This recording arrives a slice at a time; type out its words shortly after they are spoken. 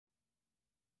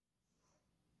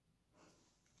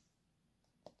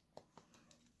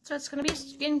So it's gonna be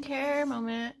skincare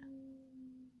moment.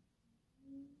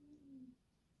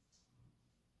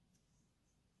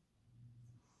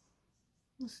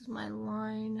 This is my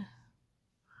line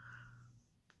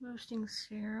boosting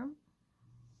serum.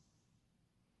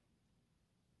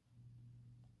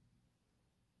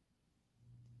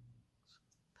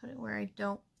 Put it where I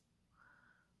don't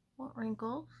want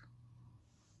wrinkles.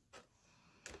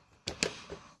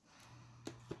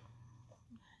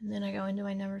 And then I go into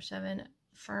my number 7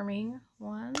 firming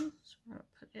one. So we're gonna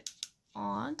put it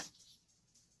on.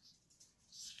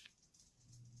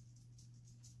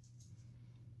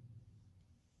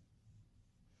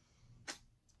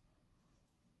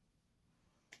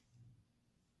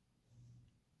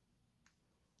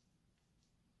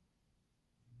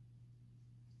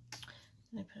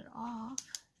 Then I put it off,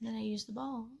 and then I use the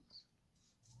balls.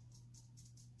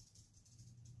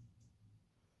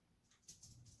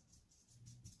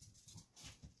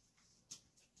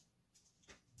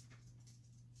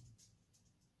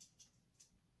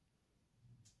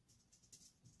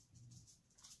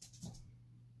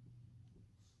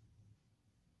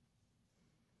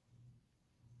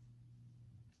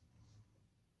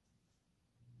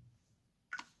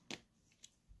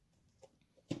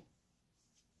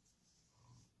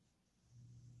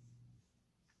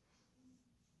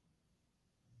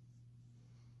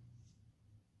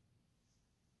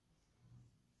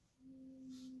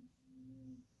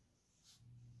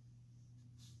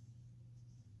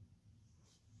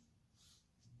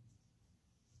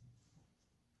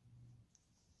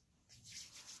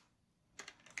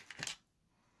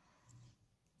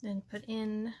 Then put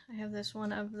in, I have this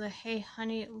one of the Hey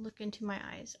Honey Look Into My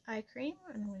Eyes eye cream,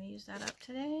 and I'm going to use that up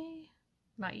today.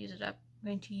 Not use it up, I'm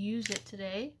going to use it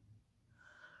today.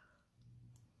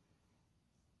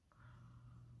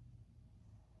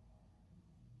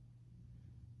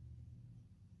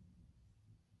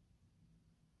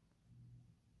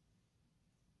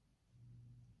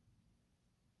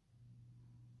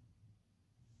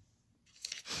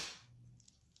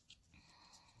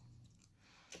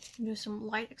 Do some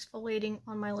light exfoliating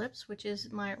on my lips, which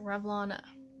is my Revlon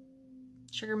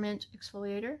Sugar Mint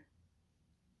Exfoliator.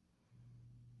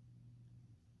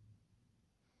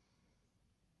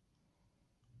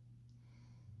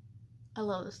 I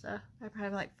love this stuff. I probably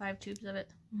have like 5 tubes of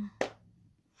it.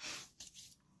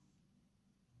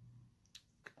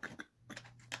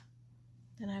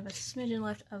 Then I have a smidgen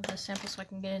left of the sample so I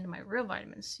can get into my real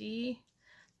vitamin C.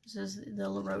 This is the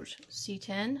La Roche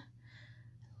C10.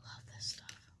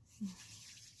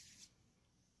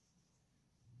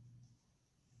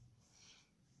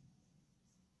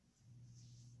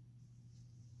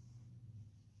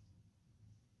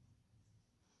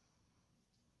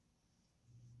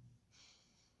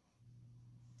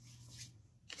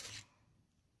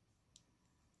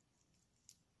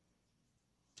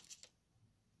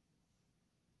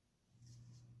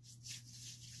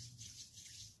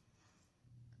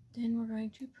 Then we're going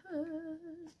to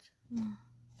put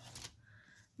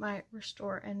my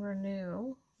Restore and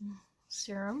Renew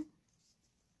serum.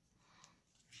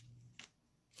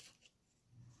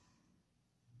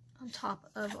 On top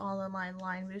of all of my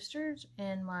line boosters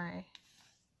and my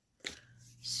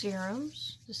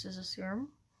serums. This is a serum.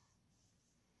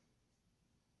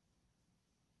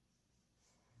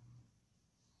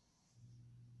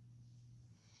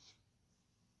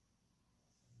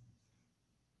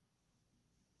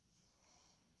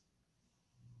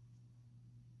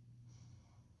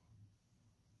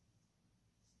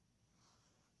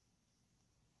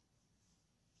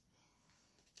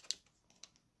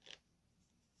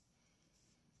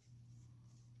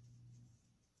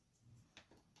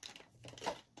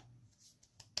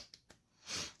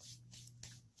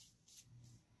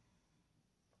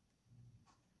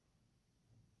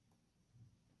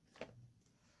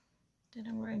 Then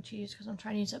I'm going to use, because I'm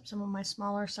trying to use up some of my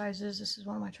smaller sizes, this is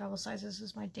one of my travel sizes, this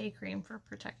is my day cream for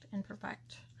Protect and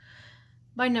Perfect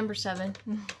by number 7.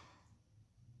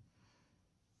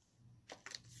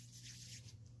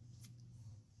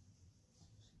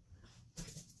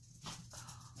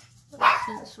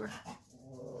 Since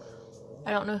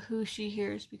I don't know who she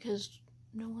hears because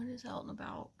no one is out and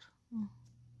about.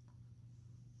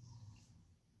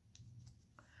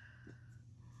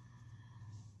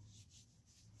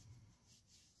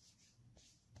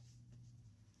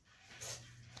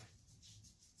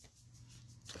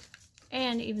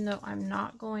 And even though I'm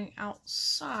not going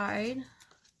outside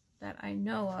that I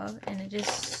know of, and it is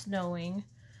snowing,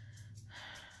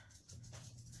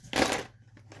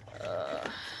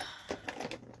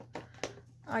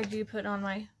 I do put on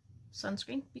my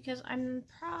sunscreen because I'm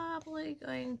probably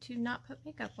going to not put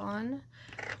makeup on.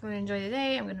 I'm going to enjoy the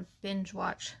day. I'm going to binge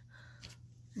watch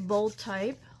Bold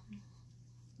Type,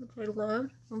 which I love,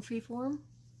 from Freeform.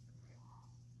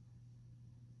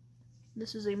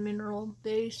 This is a mineral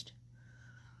based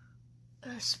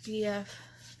SPF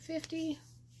 50,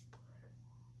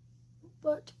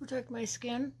 but to protect my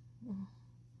skin.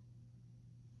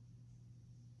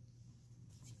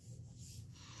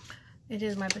 It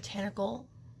is my Botanical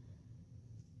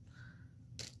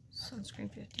Sunscreen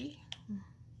 50.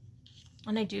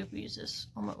 And I do use this,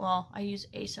 well, I use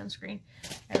a sunscreen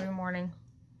every morning.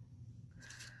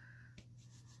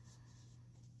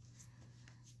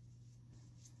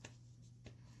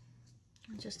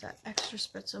 Just that extra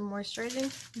spritz of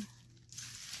moisturizing.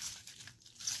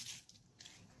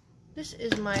 This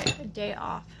is my day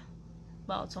off.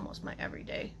 Well, it's almost my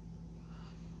everyday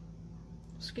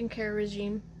skincare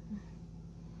regime.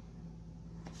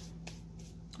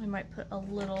 I might put a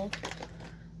little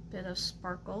bit of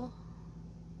sparkle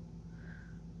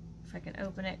if I can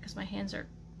open it because my hands are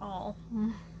all.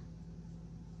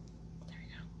 There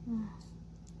we go.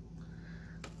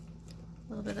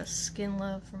 A little bit of Skin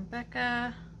Love from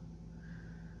Becca.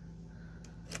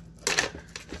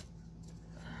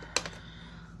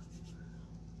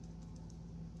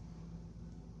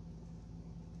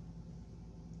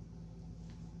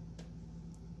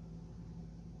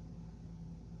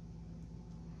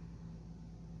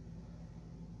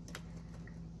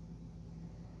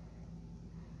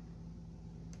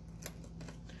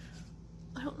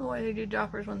 I don't know why they do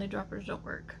droppers when the droppers don't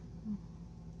work.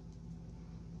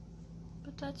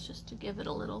 But that's just to give it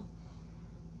a little.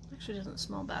 Actually doesn't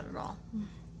smell bad at all.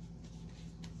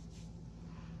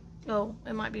 Oh,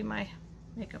 it might be my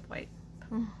makeup wipe.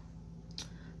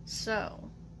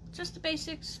 So, just the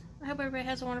basics. I hope everybody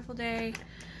has a wonderful day.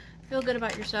 Feel good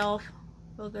about yourself.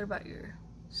 Feel good about your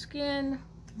skin.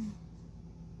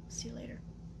 See you later.